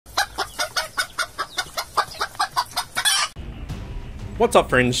What's up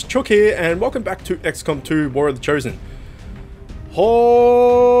friends, Chook here and welcome back to XCOM 2 War of the Chosen.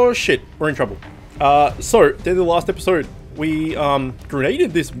 Oh shit, we're in trouble. So, at the end of the last episode, we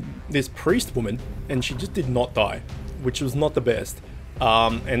grenaded this priest woman and she just did not die, which was not the best.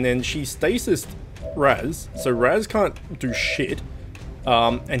 And then she stasised Raz, so Raz can't do shit.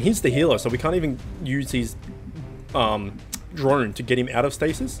 And he's the healer, so we can't even use his drone to get him out of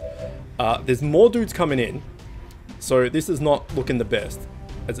stasis. There's more dudes coming in. So this is not looking the best,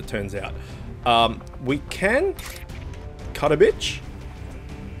 as it turns out. We can cut a bitch,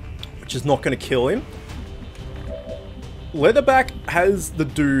 which is not going to kill him. Leatherback has the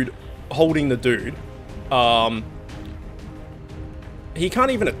dude holding the dude. He can't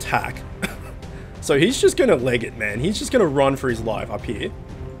even attack. So he's just going to leg it, man. He's just going to run for his life up here.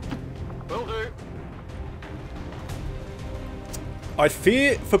 Will do. I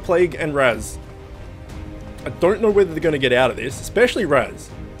fear for Plague and Raz. I don't know whether they're going to get out of this, especially Raz.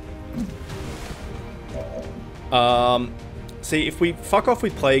 See, if we fuck off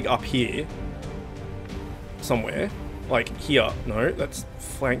with Plague up here, somewhere, like here, no, that's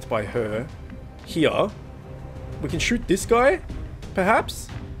flanked by her. Here, we can shoot this guy, perhaps?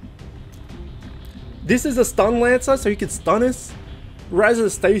 This is a stun lancer, so he could stun us. Raz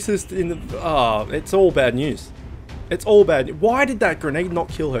is stasis in the... it's all bad news. It's all bad. Why did that grenade not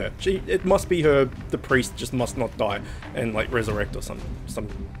kill her? It must be her. The priest just must not die and like resurrect or some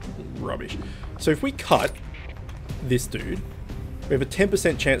rubbish. So if we cut this dude, we have a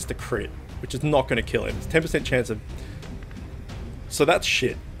 10% chance to crit, which is not going to kill him. It's 10% chance of. So that's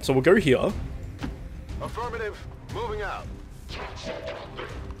shit. So we'll go here. Affirmative. Moving out.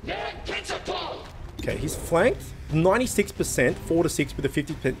 Okay, he's flanked. 96%, 4 to 6 with a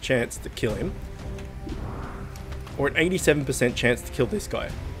 50% chance to kill him. Or an 87% chance to kill this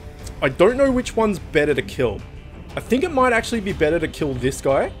guy. I don't know which one's better to kill. I think it might actually be better to kill this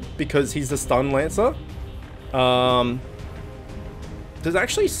guy because he's a stun lancer. Does it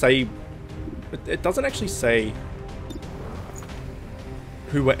actually say... It doesn't actually say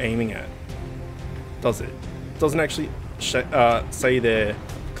who we're aiming at, does it? It doesn't actually say their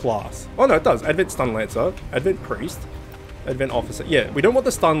class. Oh no, it does. Advent stun lancer, Advent priest, Advent officer. Yeah, we don't want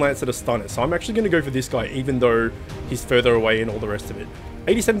the stun lancer to stun us, so I'm actually going to go for this guy, even though he's further away and all the rest of it.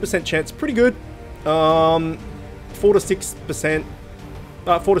 87% chance, pretty good. 4 to 6%,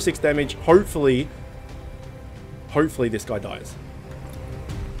 4 to 6 damage. Hopefully this guy dies.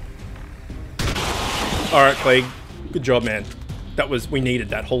 All right, Plague, good job, man. We needed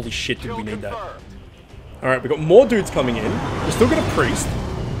that. Holy shit, did we need that? All right, we got more dudes coming in. We're still got a priest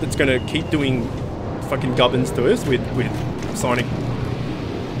that's going to keep doing fucking gubbins to us with sonic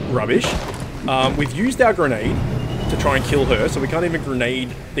rubbish. We've used our grenade to try and kill her, so we can't even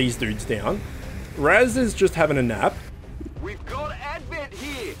grenade these dudes down. Raz is just having a nap. We've got Advent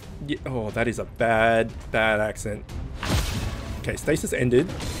here. Yeah, oh, that is a bad accent. Okay, stasis ended.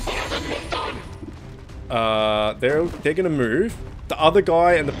 They're gonna move. The other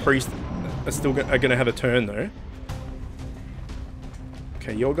guy and the priest are still gonna have a turn though.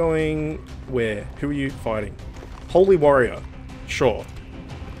 Okay, you're going where? Who are you fighting? Holy Warrior. Sure.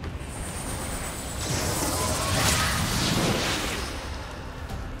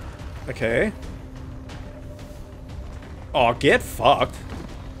 Okay. Oh, get fucked.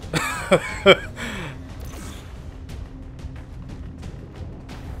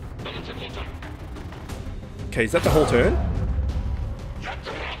 Okay, is that the whole turn?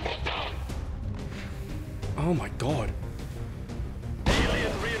 Oh my god.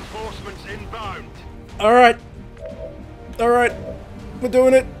 Alien reinforcements inbound. Alright. Alright. We're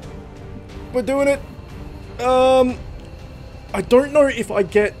doing it. We're doing it. I don't know if I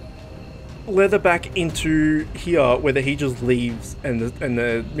get Leatherback into here, whether he just leaves and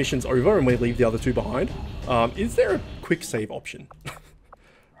the mission's over and we leave the other two behind. Is there a quick save option?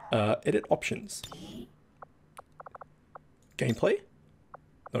 Edit options. Gameplay?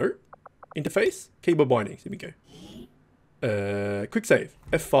 No. Interface? Keyboard bindings. Here we go. Quick save.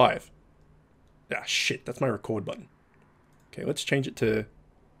 F5. Ah, shit. That's my record button. Okay, let's change it to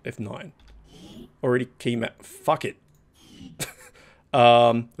F9. Already key map. Fuck it.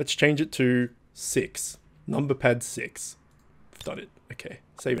 Let's change it to 6. Number pad 6. I've done it. Okay.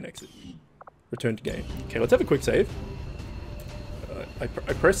 Save and exit. Return to game. Okay, let's have a quick save. I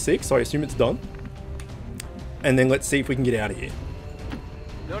press 6, so I assume it's done. And then let's see if we can get out of here.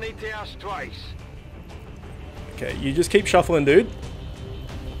 No need to ask twice. Okay, you just keep shuffling, dude.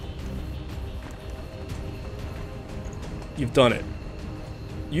 You've done it.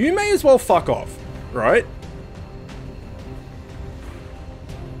 You may as well fuck off, right?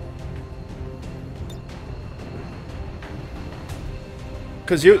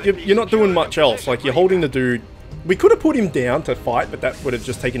 Because you're not doing much else. Like, you're holding the dude. We could have put him down to fight, but that would have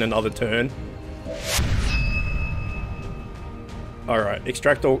just taken another turn. Alright,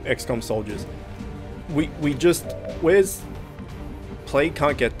 extract all XCOM soldiers. We just... Where's... Plague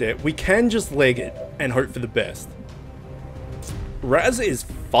can't get there. We can just leg it and hope for the best. Raz is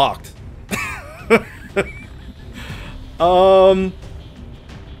fucked.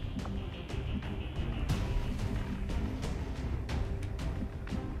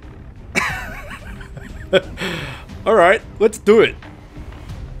 Alright, let's do it.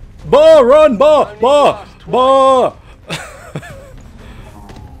 Bar, run, bar, bar, bar.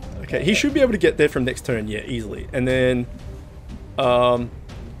 Okay, he should be able to get there from next turn, yeah, easily. And then, there's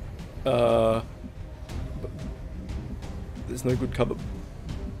no good cover.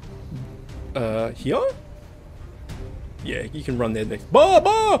 Here? Yeah, you can run there next. Bar,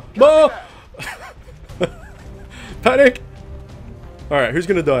 bar, bar. Panic. Alright, who's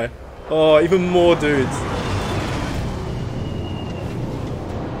gonna die? Oh, even more dudes.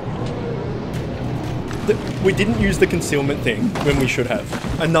 We didn't use the concealment thing when we should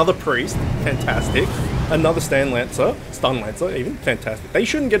have. Another priest, fantastic. Another stun lancer even, fantastic. They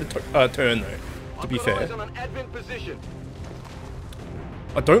shouldn't get a turn though, to be fair.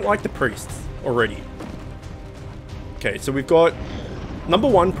 I don't like the priests already. Okay, so we've got number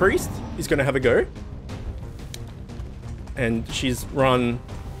 1 priest is going to have a go. And she's run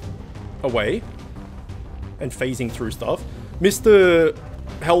away and phasing through stuff. Mr.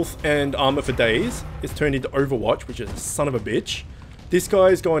 Health and Armor for Days is turned into Overwatch, which is a son of a bitch. This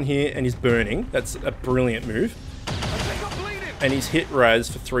guy's gone here and he's burning. That's a brilliant move. And he's hit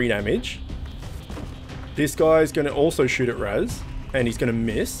Raz for 3 damage. This guy's going to also shoot at Raz and he's going to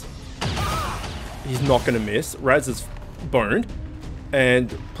miss. He's not going to miss. Raz is boned. And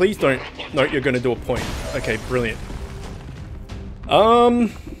please don't... No, you're going to do a point. Okay, brilliant.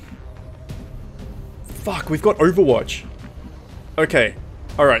 Fuck, we've got Overwatch. Okay.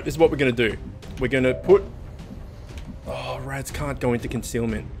 Alright, this is what we're going to do. We're going to put... Oh, Raz can't go into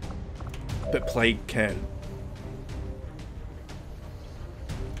concealment. But Plague can.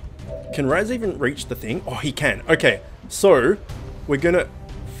 Can Raz even reach the thing? Oh, he can. Okay, so we're going to...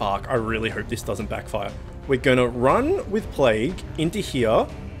 Fuck, I really hope this doesn't backfire. We're going to run with Plague into here.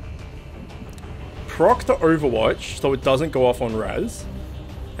 Proc to Overwatch so it doesn't go off on Raz.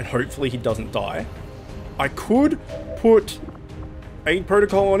 And hopefully he doesn't die. I could put Aid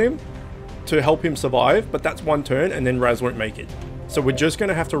Protocol on him to help him survive, but that's 1 turn and then Raz won't make it. So we're just going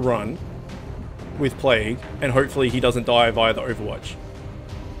to have to run with Plague and hopefully he doesn't die via the Overwatch.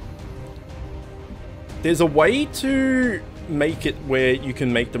 There's a way to make it where you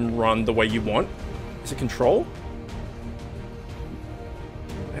can make them run the way you want. Is it control?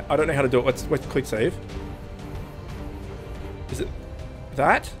 I don't know how to do it. Let's click save. Is it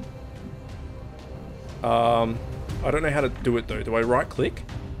that? I don't know how to do it though. Do I right click?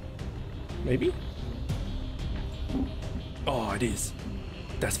 Maybe? Oh, it is.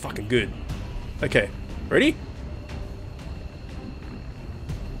 That's fucking good. Okay, ready?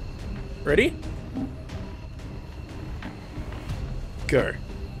 Ready? Go.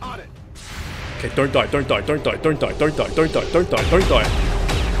 On it. Okay, don't die, don't die, don't die, don't die, don't die, don't die, don't die, don't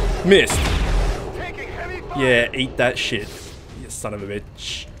die. Missed. Yeah, eat that shit. You son of a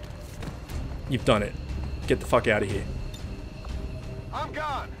bitch. You've done it. Get the fuck out of here. I'm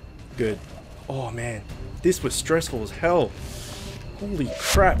gone. Good. Oh man, this was stressful as hell. Holy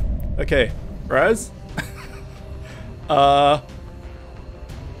crap. Okay, Raz. Run.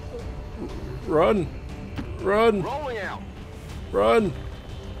 Run. Rolling out. Run.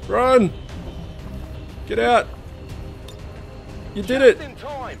 Run. Get out. You did it.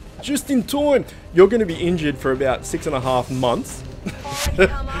 Just in time. You're going to be injured for about 6.5 months. All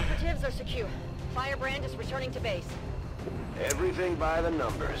XCOM operatives are secure. Firebrand is returning to base. Everything by the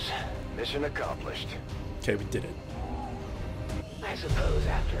numbers. Mission accomplished. Okay, we did it. I suppose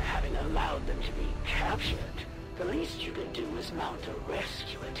after having allowed them to be captured, the least you could do is mount a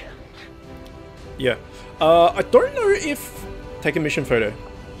rescue attempt. Yeah. I don't know if... Take a mission photo.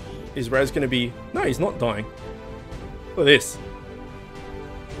 Is Raz going to be... No, he's not dying. Look at this.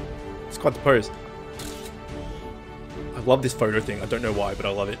 It's quite the pose. I love this photo thing. I don't know why, but I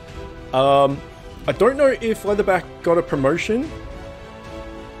love it. I don't know if Leatherback got a promotion.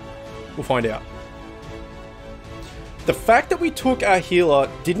 We'll find out. The fact that we took our healer,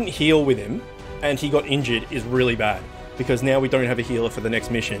 didn't heal with him, and he got injured is really bad. Because now we don't have a healer for the next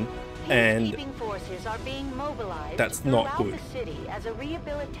mission. And forces are being mobilized that's not good. The city as a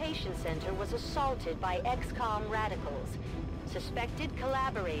rehabilitation center was assaulted by XCOM radicals. Suspected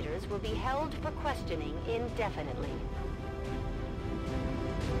collaborators will be held for questioning indefinitely.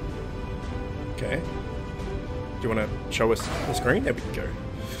 Okay. Do you want to show us the screen? There we go.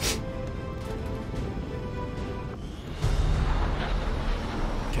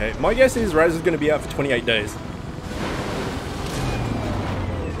 Okay, my guess is Raz is going to be out for 28 days.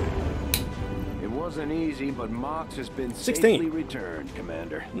 It wasn't easy, but Mox has been 16. safely returned,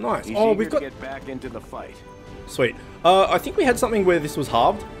 Commander. Nice. He's Oh, eager we've got... to get back into the fight. Sweet. I think we had something where this was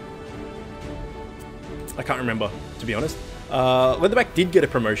halved. I can't remember, to be honest. Leatherback did get a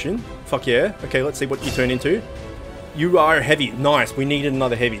promotion. Fuck yeah. Okay, let's see what you turn into. You are heavy. Nice. We needed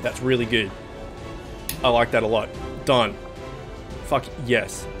another heavy. That's really good. I like that a lot. Done. Fuck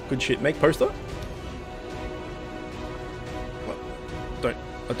yes. Good shit. Make poster?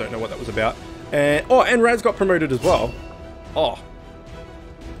 I don't know what that was about. And oh, and Raz got promoted as well. Oh.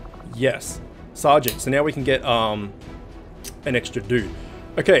 Yes. Sergeant. So now we can get an extra dude.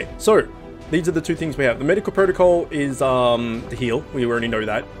 Okay, so these are the two things we have. The medical protocol is the heal. We already know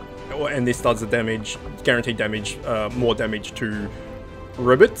that. And this does the damage, guaranteed damage, more damage to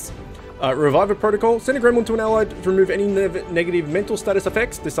robots. Reviver protocol. Send a gremlin to an ally to remove any negative mental status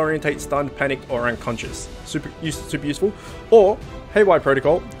effects, disorientate, stunned, panicked, or unconscious. Super useful. Or Haywire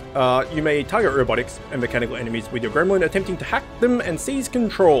protocol. You may target robotics and mechanical enemies with your gremlin, attempting to hack them and seize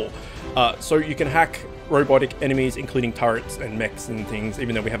control. So you can hack robotic enemies, including turrets and mechs and things,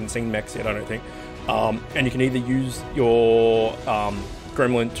 even though we haven't seen mechs yet, I don't think. And you can either use your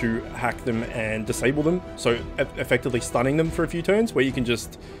gremlin to hack them and disable them, so effectively stunning them for a few turns, where you can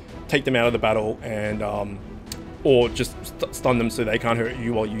just take them out of the battle and or just stun them so they can't hurt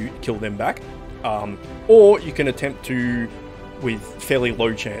you while you kill them back. Or you can attempt to, with fairly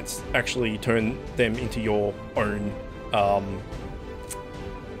low chance, actually turn them into your own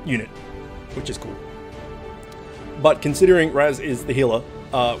unit, which is cool. But considering Raz is the healer,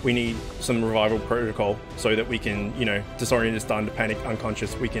 we need some revival protocol so that we can, you know, disoriented, stunned, panic,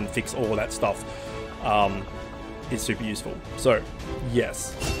 unconscious, we can fix all of that stuff. Is super useful. So,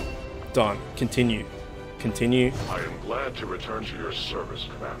 yes. Done. Continue. Continue. I am glad to return to your service,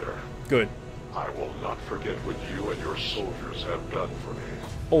 Commander. Good. I will not forget what you and your soldiers have done for me.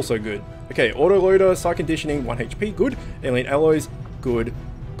 Also good. Okay, autoloader, psych conditioning, 1 HP, good. Alien alloys, good,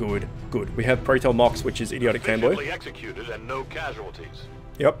 good, good. We have Pratal Mox, which is Idiotfanboi. Efficiently executed and no casualties.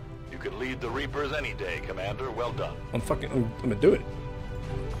 Yep. You could lead the Reapers any day, Commander. Well done. I'm gonna do it.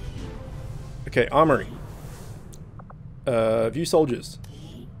 Okay, armory. View soldiers.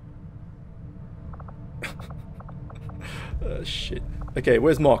 Shit. Okay,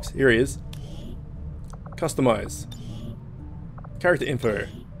 where's Mox? Here he is. Customize. Character info.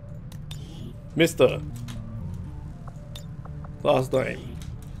 Mr. Last name.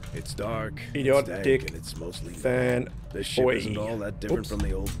 It's dark. Idiotic it's dank, and it's mostly fan. This ship boy. isn't all that different from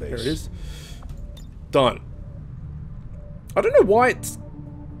the old base. There it is. Done. I don't know why it's.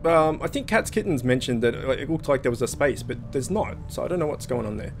 I think Cats Kittens mentioned that it looked like there was a space, but there's not. So I don't know what's going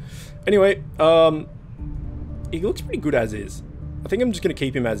on there. Anyway, he looks pretty good as is. I think I'm just gonna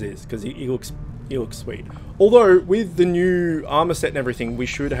keep him as is because he looks sweet. Although with the new armor set and everything, we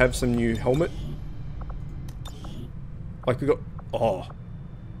should have some new helmet. Like we got. Oh,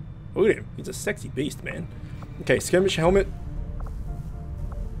 look at him. He's a sexy beast, man. Okay, skirmish helmet.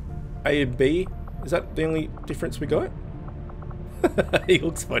 A and B. Is that the only difference we got? He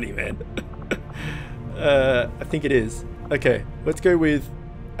looks funny, man. I think it is. Okay, let's go with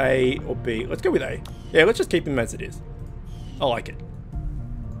A or B. Let's go with A. Yeah, let's just keep him as it is. I like it.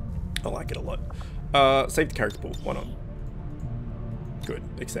 I like it a lot. Save the character pool. Why not? Good.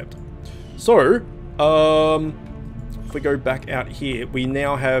 Accept. So, if we go back out here, we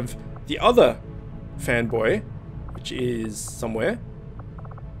now have the other fanboy, which is somewhere.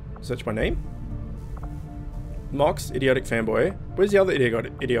 Search my name. Mox, Idiotfanboi. Where's the other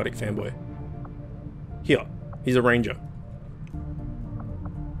Idiotfanboi? Here. He's a ranger.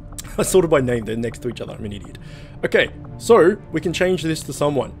 I sorted by name. They're next to each other. I'm an idiot. Okay, so we can change this to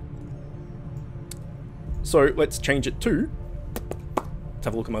someone. So let's change it to... Let's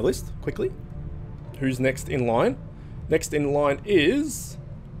have a look at my list quickly. Who's next in line? Next in line is...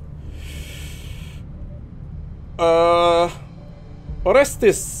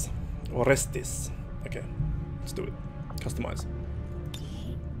 Orestes. Orestes. Okay. Let's do it. Customize.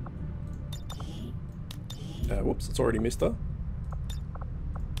 Whoops, it's already Mr.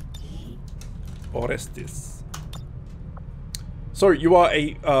 Orestes. So you are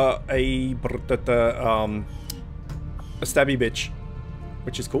a stabby bitch,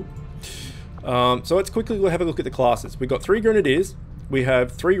 which is cool. So let's quickly have a look at the classes. We've got 3 grenadiers, we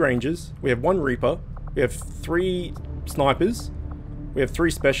have 3 rangers, we have 1 reaper, we have 3 snipers, we have 3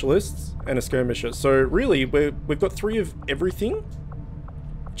 specialists, and a skirmisher. So really, we've got 3 of everything,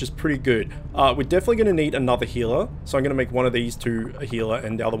 which is pretty good. We're definitely going to need another healer, so I'm going to make one of these two a healer,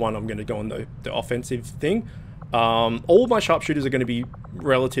 and the other one I'm going to go on the offensive thing. All of my sharpshooters are going to be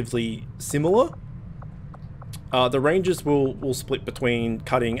relatively similar. The rangers will split between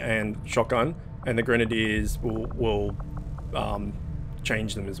cutting and shotgun, and the grenadiers will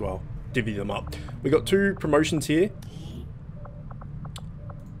change them as well, divvy them up. We got 2 promotions here.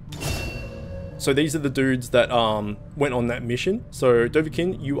 So these are the dudes that went on that mission. So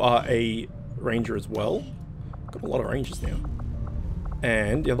Dovahkiin, you are a ranger as well. Got a lot of rangers now.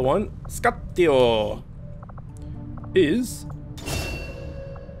 And the other one, Scatio, is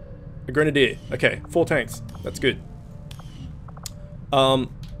a grenadier. Okay, 4 tanks. That's good.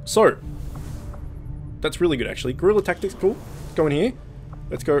 So that's really good actually. Guerrilla tactics, cool. Let's go in here.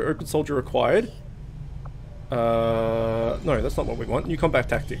 Let's go open soldier required. No, that's not what we want. New combat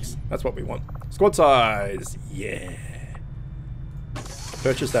tactics. That's what we want. Squad size. Yeah.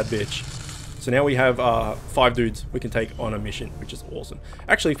 Purchase that bitch. So now we have 5 dudes we can take on a mission, which is awesome.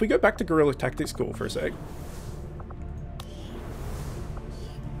 Actually, if we go back to Guerrilla Tactics School for a sec.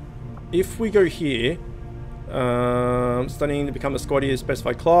 If we go here, studying to become a squaddy is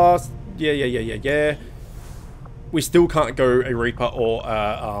specified class. Yeah. We still can't go a Reaper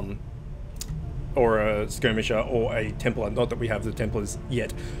or a Skirmisher or a Templar. Not that we have the Templars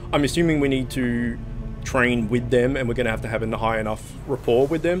yet. I'm assuming we need to train with them, and we're going to have a high enough rapport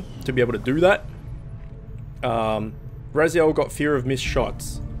with them to be able to do that. Raziel got fear of missed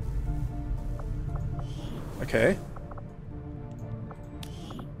shots. Okay.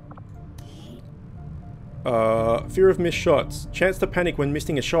 Fear of missed shots. Chance to panic when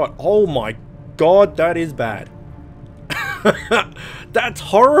missing a shot. Oh my god, that is bad. That's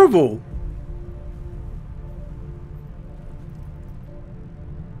horrible.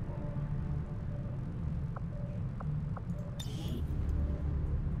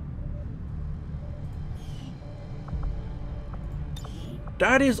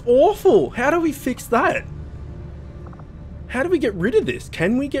 That is awful. How do we fix that? How do we get rid of this?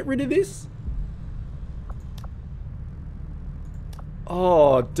 Can we get rid of this?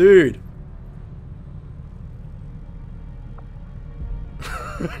 Oh, dude.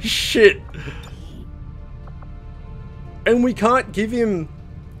 Shit. And we can't give him...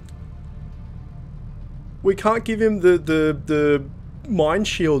 We can't give him the mind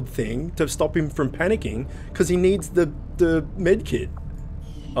shield thing to stop him from panicking because he needs the med kit.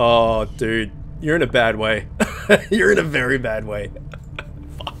 Oh, dude. You're in a bad way. You're in a very bad way.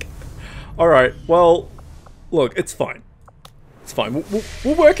 Fuck. Alright, well, look, it's fine. It's fine.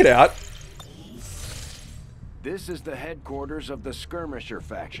 We'll work it out. This is the headquarters of the Skirmisher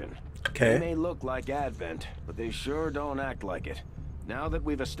faction. Okay. They may look like Advent, but they sure don't act like it. Now that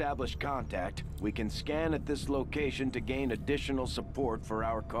we've established contact, we can scan at this location to gain additional support for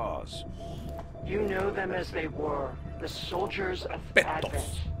our cause. You know them as they were, the soldiers of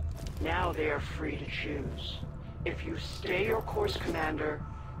Advent. Now they are free to choose. If you stay your course, Commander,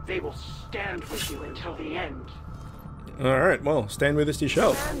 they will stand with you until the end. Alright, well, stand with us you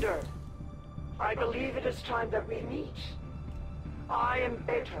shall. Commander, I believe it is time that we meet. I am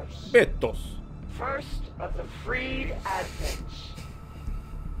Betos. Betos. First of the freed Advent.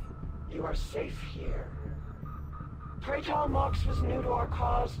 You are safe here. Pratal Mox was new to our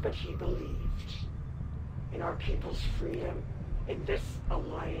cause, but he believed in our people's freedom, in this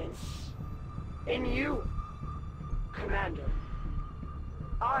alliance, in you, Commander.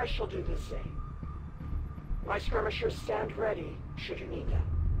 I shall do the same. My skirmishers stand ready, should you need them.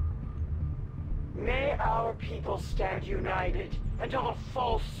 May our people stand united until the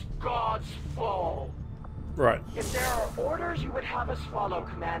false gods fall. Right. If there are orders you would have us follow,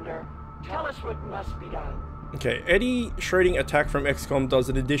 Commander, tell us what must be done. Okay, Eddie shredding attack from XCOM does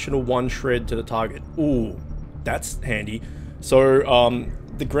an additional 1 shred to the target. Ooh, that's handy. So,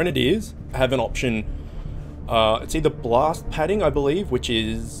 the Grenadiers have an option. It's either blast padding, I believe, which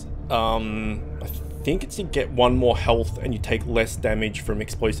is, I think it's to get 1 more health and you take less damage from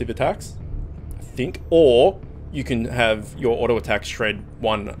explosive attacks. I think. Or you can have your auto attack shred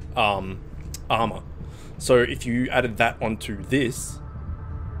 1 armor. So if you added that onto this,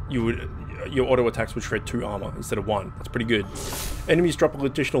 your auto attacks would shred 2 armor instead of 1. That's pretty good. Enemies drop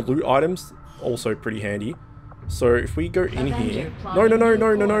additional loot items, also pretty handy. So if we go in here, no,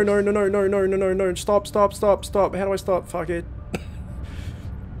 stop. How do I stop? Fuck it.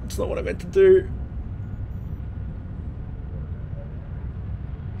 It's not what I meant to do.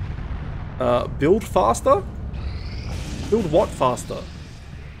 Build faster? Build what faster?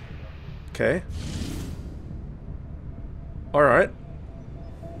 Okay. Alright.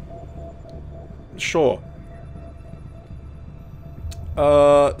 Sure.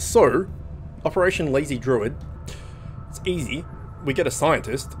 So, Operation Lazy Druid. It's easy. We get a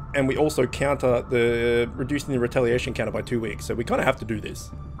scientist, and we also counter reducing the retaliation counter by 2 weeks. So we kind of have to do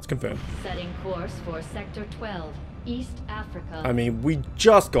this. It's confirmed. Setting course for Sector 12, East Africa. I mean, we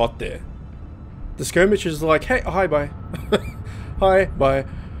just got there. The skirmish is like, hey, hi, bye. Hi, bye.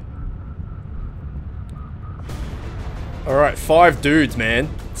 Alright, 5 dudes, man.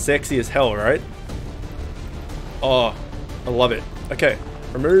 Sexy as hell, right? Oh, I love it. Okay,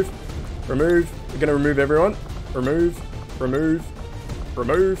 remove. Remove. We're gonna remove everyone. Remove. Remove.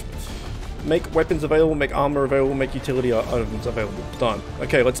 Remove. Make weapons available, make armor available, make utility items available. Done.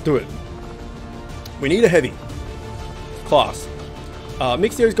 Okay, let's do it. We need a heavy. Class.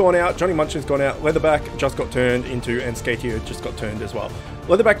 Mixio's gone out, Johnny Munchin's gone out, Leatherback just got turned into, and Skatio just got turned as well.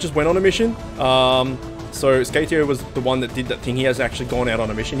 Leatherback just went on a mission. So Skatio was the one that did that thing. He hasn't actually gone out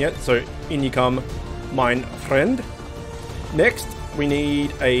on a mission yet. So in you come, mein friend. Next, we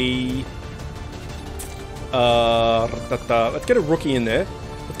need a... let's get a rookie in there.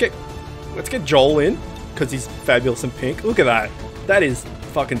 Let's get Joel in, because he's fabulous and pink. Look at that. That is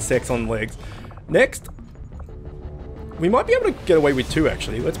fucking sex on legs. Next, we might be able to get away with 2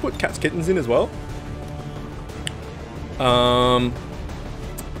 actually. Let's put Cats Kittens in as well. I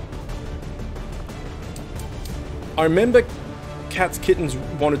remember Cats Kittens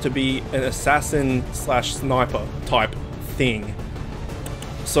wanted to be an assassin / sniper type thing.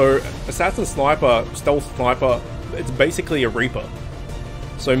 So assassin sniper, stealth sniper, it's basically a Reaper.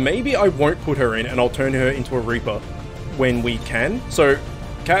 So maybe I won't put her in and I'll turn her into a Reaper when we can. So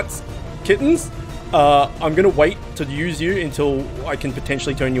Cats Kittens, I'm gonna wait to use you until I can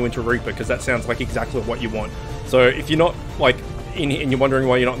potentially turn you into a Reaper, because that sounds like exactly what you want. So if you're not like and you're wondering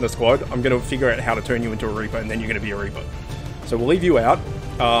why you're not in the squad, I'm gonna figure out how to turn you into a Reaper, and then you're gonna be a Reaper. So we'll leave you out,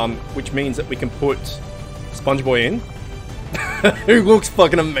 which means that we can put SpongeBoy in, who looks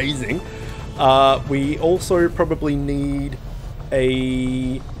fucking amazing. We also probably need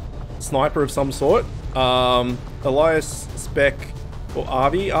a sniper of some sort. Elias, Spec, or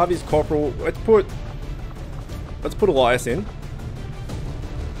Arvi. Arvi's corporal. Let's put Elias in,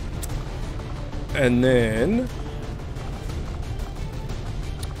 and then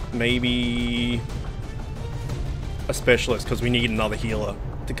maybe a specialist, because we need another healer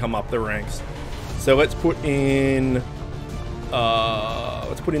to come up the ranks. So let's put in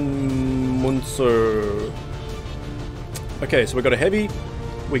Munso. Okay, so we've got a heavy,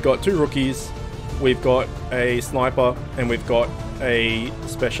 we've got 2 rookies, we've got a sniper, and we've got a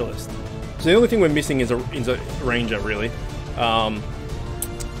specialist. So the only thing we're missing is a ranger, really.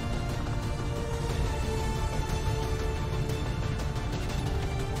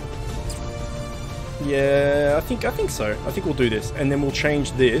 Yeah, I think so. I think we'll do this, and then we'll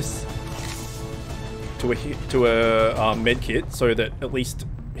change this to a med kit, so that at least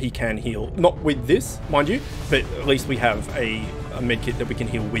he can heal. Not with this, mind you, but at least we have a med kit that we can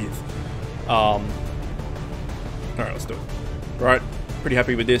heal with. Alright, let's do it. Right, pretty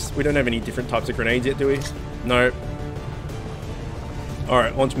happy with this. We don't have any different types of grenades yet, do we? No.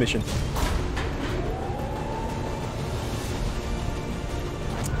 Alright, launch mission.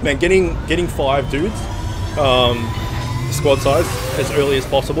 Man, getting 5 dudes, squad size, as early as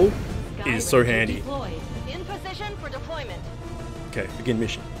possible is so handy. In position for deployment. Okay, begin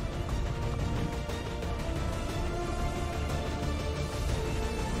mission.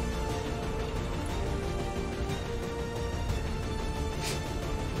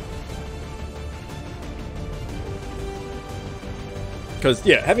 Because,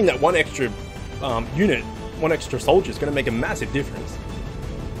 yeah, having that one extra unit, one extra soldier is going to make a massive difference.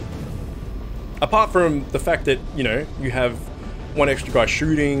 Apart from the fact that, you know, you have one extra guy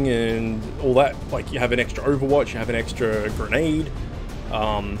shooting and all that, like you have an extra Overwatch, you have an extra grenade,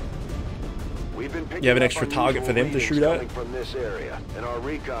 you have an extra target for them to shoot at. From this area, and our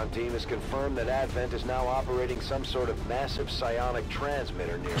recon team has confirmed that Advent is now operating some sort of massive psionic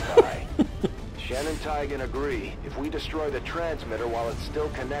transmitter nearby. Shen and Tygan agree. If we destroy the transmitter while it's still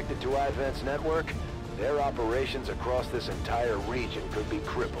connected to Advent's network, their operations across this entire region could be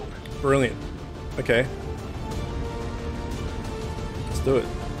crippled. Brilliant. Okay. Let's do it.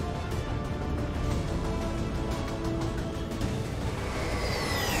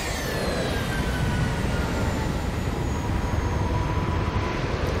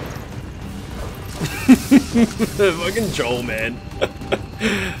 Fucking Joel, man.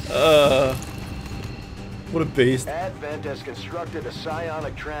 What a beast. Advent has constructed a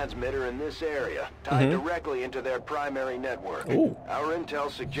psionic transmitter in this area, tied directly into their primary network. Ooh. Our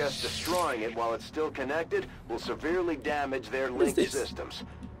intel suggests destroying it while it's still connected will severely damage their link systems.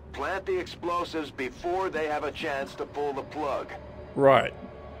 Plant the explosives before they have a chance to pull the plug. Right.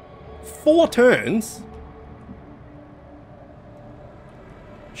 4 turns?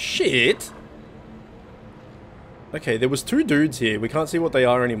 Shit. Okay, there was 2 dudes here. We can't see what they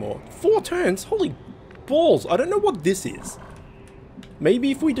are anymore. 4 turns? Holy balls. I don't know what this is.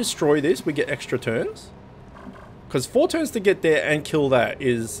 Maybe if we destroy this, we get extra turns? Because 4 turns to get there and kill that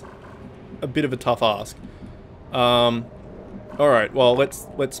is a bit of a tough ask. Alright, well, let's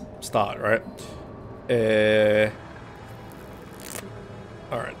start, right?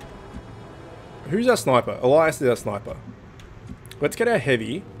 Alright. Who's our sniper? Elias is our sniper. Let's get our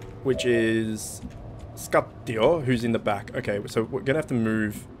heavy, which is Scatio, who's in the back. Okay, so we're gonna have to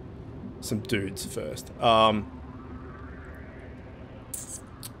move some dudes first.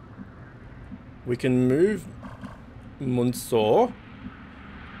 We can move Munsor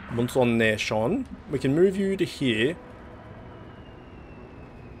Nation. We can move you to here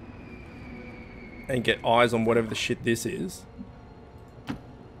and get eyes on whatever the shit this is.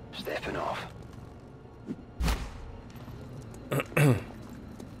 Stepping off.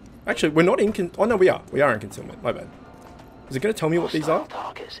 Actually, we're not in oh no, we are. We are in concealment. My bad. Is it going to tell me what these are?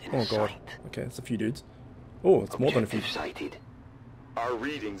 Oh god. Okay, it's a few dudes. Oh, it's more than a few. Sighted. Our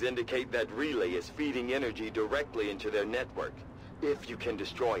readings indicate that relay is feeding energy directly into their network. If you can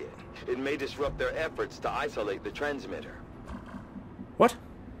destroy it, it may disrupt their efforts to isolate the transmitter. What?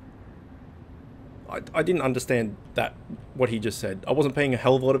 I didn't understand that, what he just said. I wasn't paying a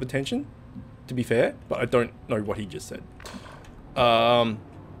hell of a lot of attention, to be fair, but I don't know what he just said.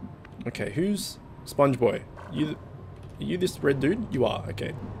 Okay, who's SpongeBoy? Are you this red dude? You are.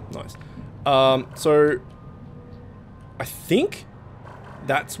 Okay, nice. So I think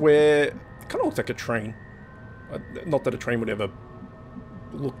that's where it kind of looks like a train. Not that a train would ever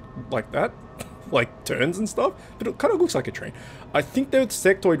look like that, like turns and stuff, but it kind of looks like a train. I think the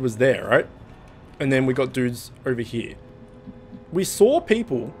sectoid was there, right? And then we got dudes over here. We saw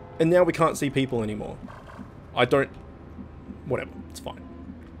people, and now we can't see people anymore. Whatever, it's fine.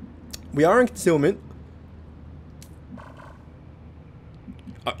 We are in concealment.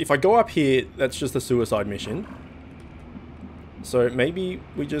 If I go up here, that's just a suicide mission. So maybe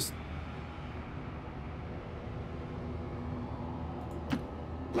we just...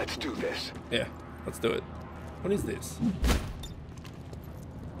 Let's do this. Yeah, let's do it. What is this?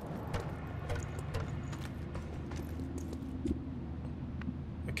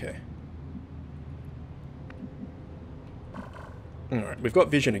 Okay. Alright, we've got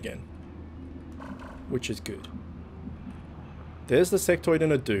vision again, which is good. There's the sectoid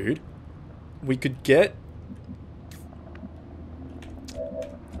and a dude. We could get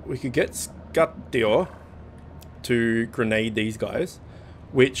Scatio to grenade these guys,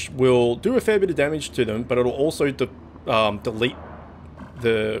 which will do a fair bit of damage to them, but it'll also delete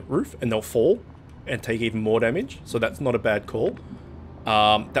the roof and they'll fall and take even more damage, so that's not a bad call.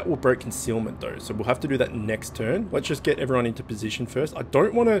 That will break concealment though, so we'll have to do that next turn. Let's just get everyone into position first. I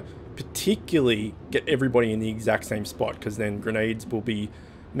don't want to particularly get everybody in the exact same spot, because then grenades will be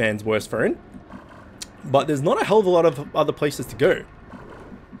man's worst friend. But there's not a hell of a lot of other places to go.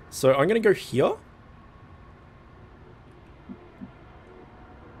 So I'm going to go here.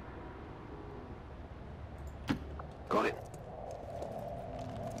 Got it.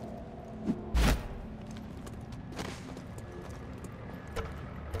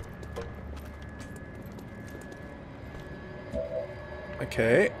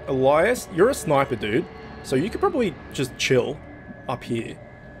 Okay, Elias, you're a sniper, dude. So you could probably just chill up here.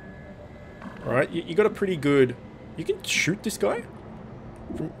 Alright, you got a pretty good... You can shoot this guy?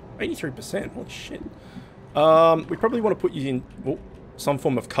 From 83%, holy shit. We probably want to put you in some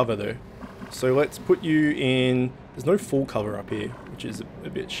form of cover though. So let's put you in... There's no full cover up here, which is a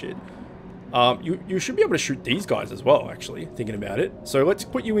bit shit. You should be able to shoot these guys as well, actually, thinking about it. So let's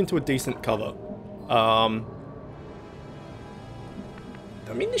put you into a decent cover. I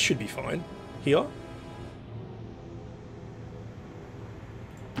mean, this should be fine. Here.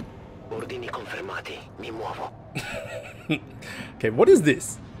 Ordini confermati. Mi muovo. Okay, what is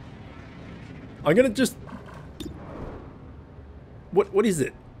this? I'm gonna just... What is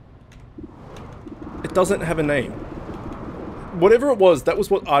it? It doesn't have a name. Whatever it was, that was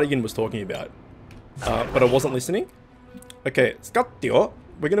what Artigan was talking about. But I wasn't listening. Okay, Scatio,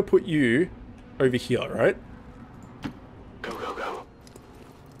 we're gonna put you over here, right? Go, go, go.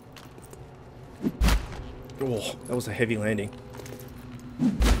 Oh, that was a heavy landing.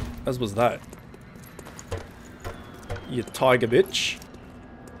 As was that. You tiger bitch.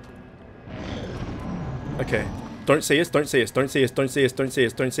 Okay. Don't see us, don't see us, don't see us, don't see us, don't see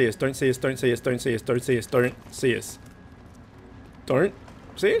us, don't see us, don't see us, don't see us, don't see us, don't see us, don't see us. Don't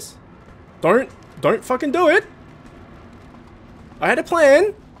see us? Don't fucking do it! I had a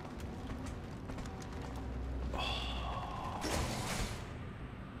plan.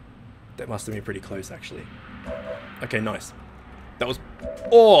 That must have been pretty close, actually. Okay, nice. That was...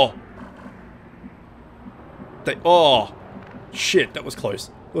 Oh! Oh! Shit, that was close.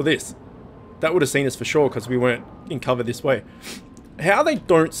 Look at this. That would have seen us for sure, because we weren't in cover this way. How they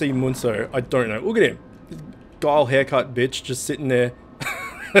don't see Munso, I don't know. Look at him. Guile haircut bitch just sitting there.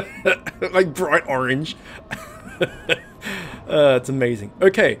 Like bright orange. It's amazing.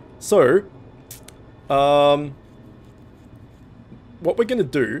 Okay, so... what we're going to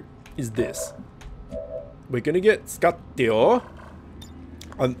do is this. We're going to get Scatio.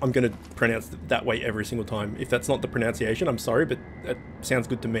 I'm going to pronounce it that way every single time. If that's not the pronunciation, I'm sorry, but that sounds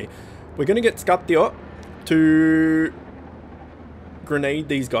good to me. We're going to get Scatio to grenade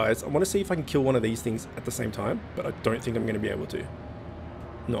these guys. I want to see if I can kill one of these things at the same time, but I don't think I'm going to be able to.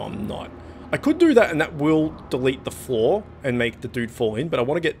 No, I'm not. I could do that, and that will delete the floor and make the dude fall in, but I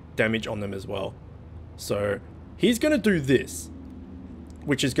want to get damage on them as well. So he's going to do this,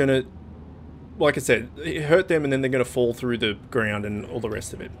 which is going to, like I said, hurt them, and then they're going to fall through the ground and all the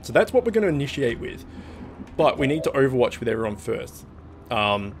rest of it. So that's what we're going to initiate with. But we need to overwatch with everyone first.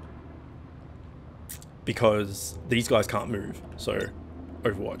 Because these guys can't move. So,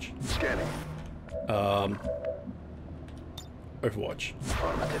 overwatch. Scanning. Overwatch.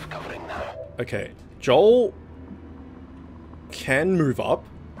 Affirmative covering now. Okay. Joel can move up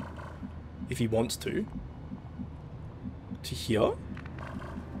if he wants to here.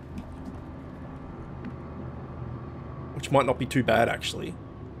 Which might not be too bad, actually.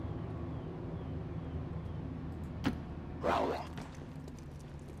 Rolling.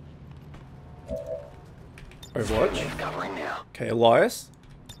 Overwatch. Covering now. Okay, Elias.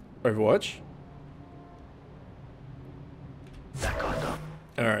 Overwatch.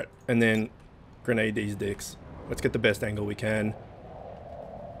 Alright, and then grenade these dicks. Let's get the best angle we can.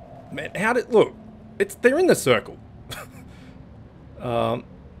 Man, how did... Look, they're in the circle. Yeah,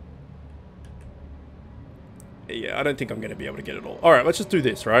 I don't think I'm going to be able to get it all. Alright, let's just do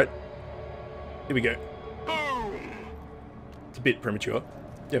this, right? Here we go. It's a bit premature.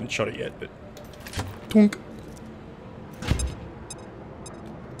 You haven't shot it yet, but... Tunk.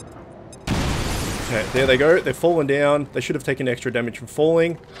 Okay, there they go. They've fallen down. They should have taken extra damage from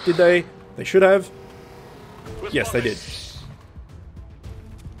falling. Did they? They should have. Yes, they did.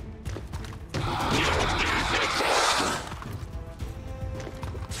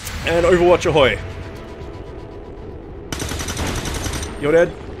 And Overwatch ahoy. You're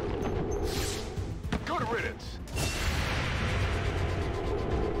dead. Good riddance.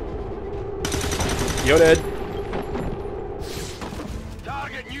 You're dead.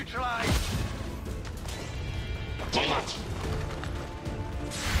 Target neutralized.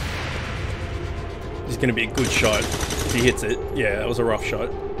 This is going to be a good shot if he hits it. Yeah, that was a rough shot.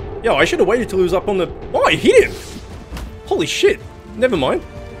 Yo, I should have waited till he was up on the... Oh, I hit him! Holy shit. Never mind.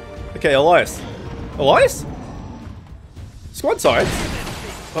 Okay, Elias. Elias? Squad sides?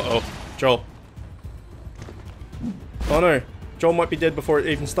 Uh-oh. Joel. Oh no. Joel might be dead before it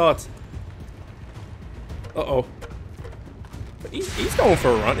even starts. Uh-oh. He's going for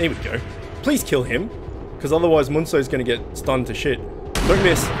a run. Here we go. Please kill him. Because otherwise Munso's going to get stunned to shit. Don't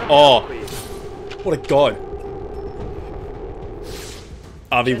miss. Oh. What a god.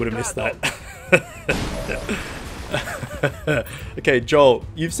 Avi would have missed that. Okay, Joel.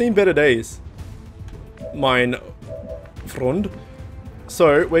 You've seen better days. Mein Freund.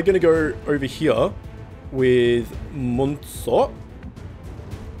 So, we're going to go over here with Munso.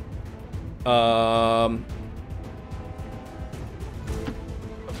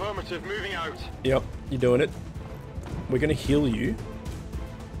 Affirmative, moving out. Yep, you're doing it. We're going to heal you.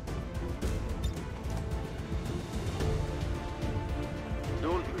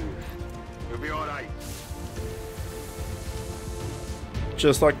 Don't move. You'll be alright.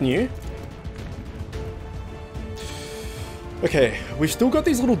 Just like new. Okay, we've still got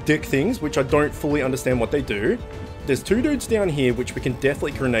these little dick things, which I don't fully understand what they do. There's two dudes down here, which we can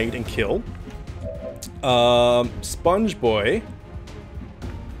definitely grenade and kill. Sponge Boy.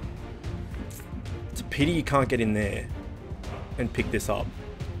 It's a pity you can't get in there and pick this up.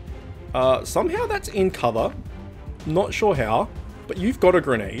 Somehow that's in cover. Not sure how, but you've got a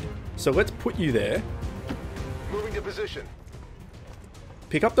grenade. So let's put you there. Moving to position.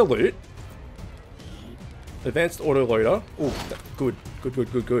 Pick up the loot. Advanced autoloader. Oh, good. Good,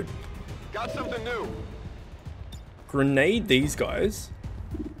 good, good, good. Got something new. Grenade these guys.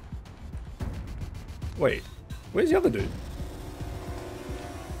 Wait, where's the other dude?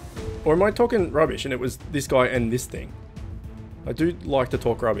 Or am I talking rubbish and it was this guy and this thing? I do like to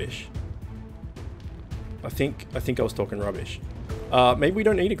talk rubbish. I think I was talking rubbish. Maybe we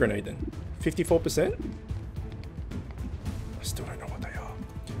don't need a grenade then. 54%? I still don't know what they are.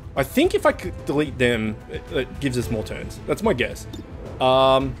 I think if I could delete them, it gives us more turns. That's my guess.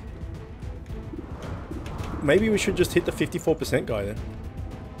 Maybe we should just hit the 54% guy then.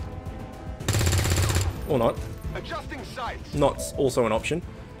 Or not. Adjusting sights. Not's also an option.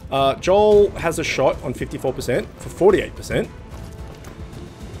 Joel has a shot on 54% for 48%.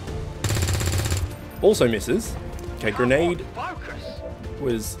 Also misses. Okay, grenade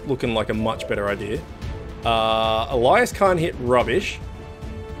was looking like a much better idea. Elias can't hit rubbish.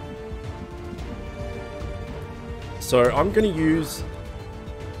 So I'm going to use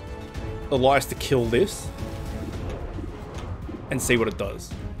Elias to kill this and see what it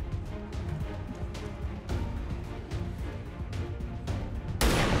does.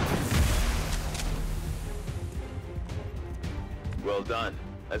 Well done.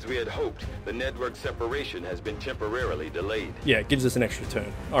 As we had hoped, the network separation has been temporarily delayed. Yeah, it gives us an extra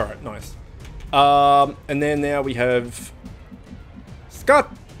turn. Alright, nice. And then now we have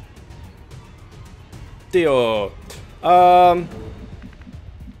Scott Dio. I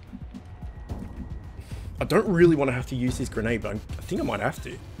don't really want to have to use his grenade, but I think I might have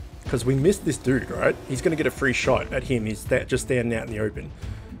to. Because we missed this dude, right? He's going to get a free shot at him. He's just standing out in the open.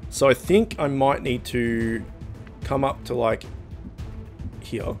 So I think I might need to come up to, like,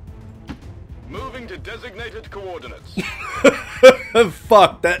 here. Moving to designated coordinates.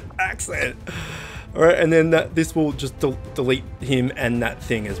 Fuck, that accent. Alright, and then this will just delete him and that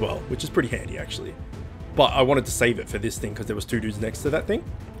thing as well, which is pretty handy, actually. But I wanted to save it for this thing because there was 2 dudes next to that thing.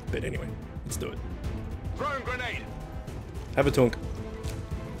 But anyway, let's do it. Throwing grenade. Have a tunk.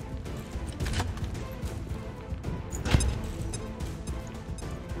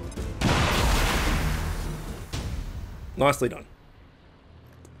 Nicely done.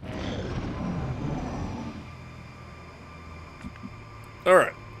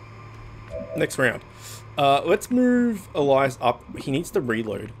 Alright. Next round. Let's move Elias up. He needs to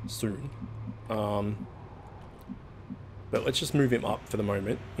reload soon. But let's just move him up for the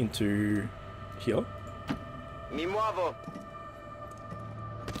moment into here. Mi muevo.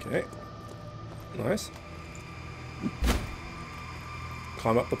 Okay. Nice.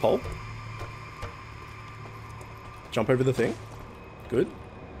 Climb up the pole. Jump over the thing. Good.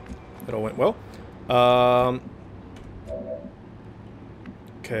 That all went well.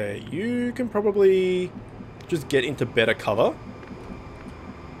 Okay, you can probably just get into better cover.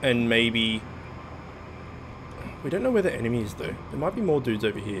 And maybe... We don't know where the enemy is though. There might be more dudes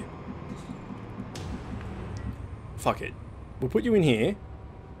over here. Fuck it. We'll put you in here.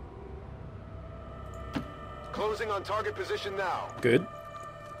 Closing on target position now. Good.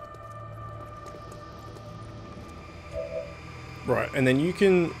 Right, and then you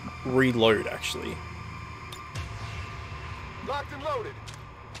can reload actually. Locked and loaded.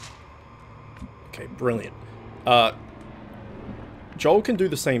 Okay, brilliant. Joel can do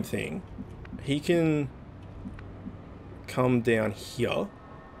the same thing. He can come down here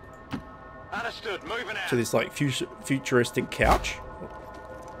Understood. Moving out. to this like futuristic couch,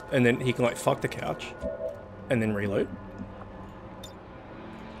 and then he can like fuck the couch and then reload.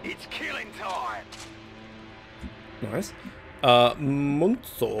 It's killing time. Nice.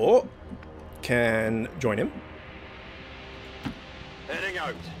 Munzo can join him. Heading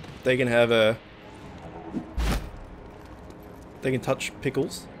out. They can have a... They can touch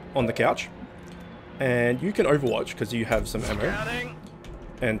Pickles on the couch. And you can overwatch because you have some ammo. Scanning.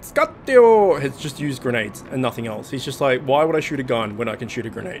 And Scatio has just used grenades and nothing else. He's just like, why would I shoot a gun when I can shoot a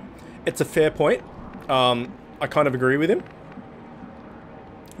grenade? It's a fair point. I kind of agree with him.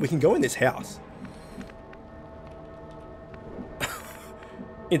 We can go in this house.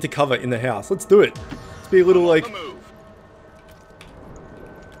 Into cover in the house. Let's do it. Let's be a little like...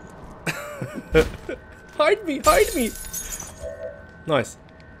 Hide me, hide me. Nice.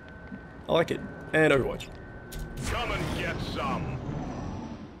 I like it. And Overwatch. Come and get some.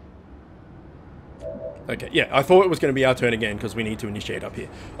 Okay, yeah, I thought it was going to be our turn again because we need to initiate up here.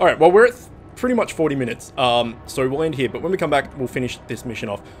 Alright, well, we're at pretty much 40 minutes. So we'll end here, but when we come back, we'll finish this mission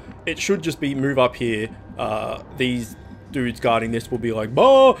off. It should just be move up here. These dudes guarding this will be like,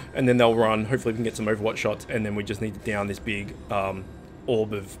 bah! And then they'll run. Hopefully we can get some Overwatch shots, and then we just need to down this big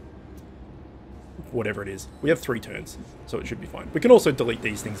orb of whatever it is. We have 3 turns, so it should be fine. We can also delete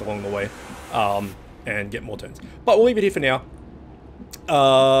these things along the way and get more turns. But we'll leave it here for now.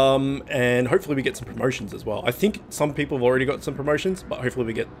 And hopefully we get some promotions as well. I think some people have already got some promotions, but hopefully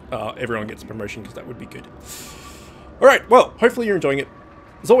we get everyone gets a promotion because that would be good. Alright, well, hopefully you're enjoying it.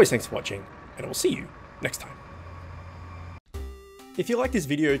 As always, thanks for watching, and I will see you next time. If you like this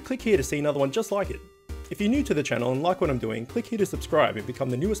video, click here to see another one just like it. If you're new to the channel and like what I'm doing, click here to subscribe and become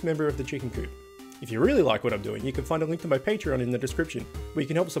the newest member of the Chicken Coop. If you really like what I'm doing, you can find a link to my Patreon in the description, where you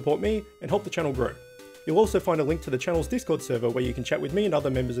can help support me and help the channel grow. You'll also find a link to the channel's Discord server where you can chat with me and other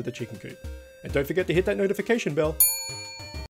members of the Chicken Coop. And don't forget to hit that notification bell.